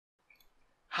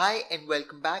Hi and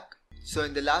welcome back. So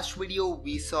in the last video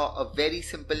we saw a very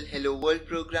simple hello world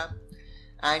program,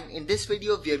 and in this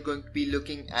video we are going to be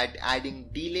looking at adding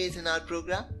delays in our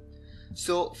program.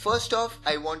 So first off,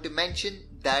 I want to mention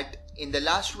that in the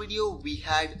last video we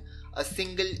had a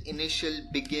single initial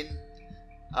begin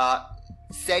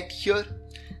set here,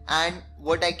 and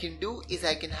what I can do is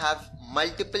I can have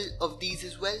multiple of these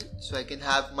as well. So I can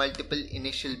have multiple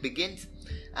initial begins,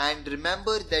 and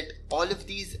remember that all of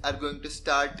these are going to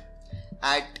start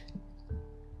at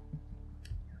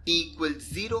t equals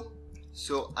 0.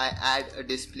 So I add a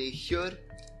display here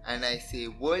and I say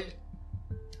world,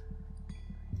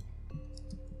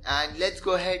 and let's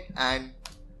go ahead and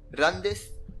run this.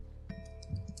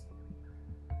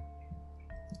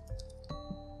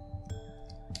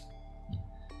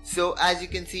 So as you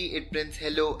can see, it prints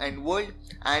hello and world,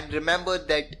 and remember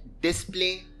that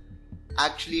display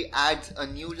actually adds a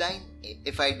new line.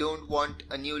 If I don't want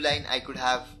a new line, I could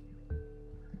have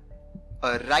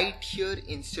a write here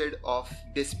instead of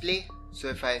display. So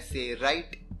if I say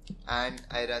write and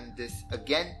I run this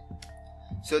again,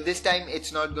 so this time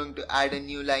it's not going to add a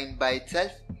new line by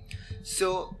itself.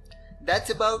 So that's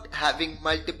about having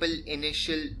multiple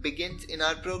initial begins in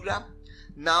our program.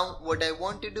 Now what I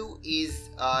want to do is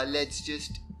let's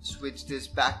just switch this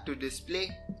back to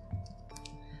display.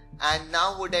 And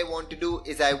now what I want to do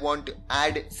is I want to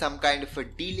add some kind of a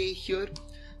delay here.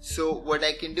 So what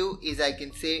I can do is I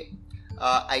can say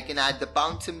I can add the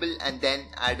pound symbol and then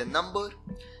add a number.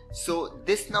 So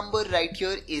this number right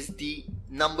here is the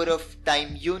number of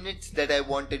time units that I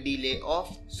want a delay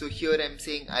of. So here I'm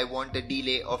saying I want a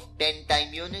delay of 10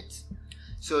 time units.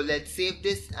 So let's save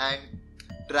this and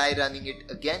try running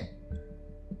it again.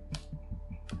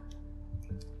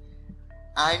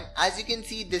 And as you can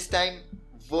see, this time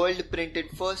world printed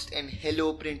first and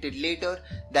hello printed later.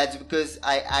 That's because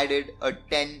I added a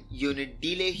 10 unit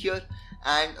delay here,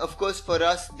 and of course for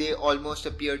us they almost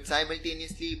appeared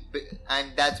simultaneously,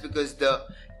 and that's because the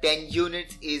 10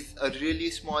 units is a really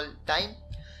small time.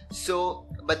 So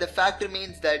but the fact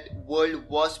remains that world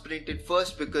was printed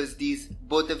first because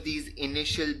both of these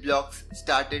initial blocks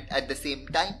started at the same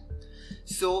time.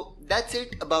 So that's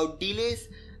it about delays,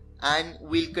 and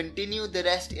we'll continue the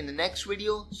rest in the next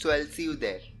video. So I'll see you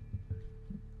there.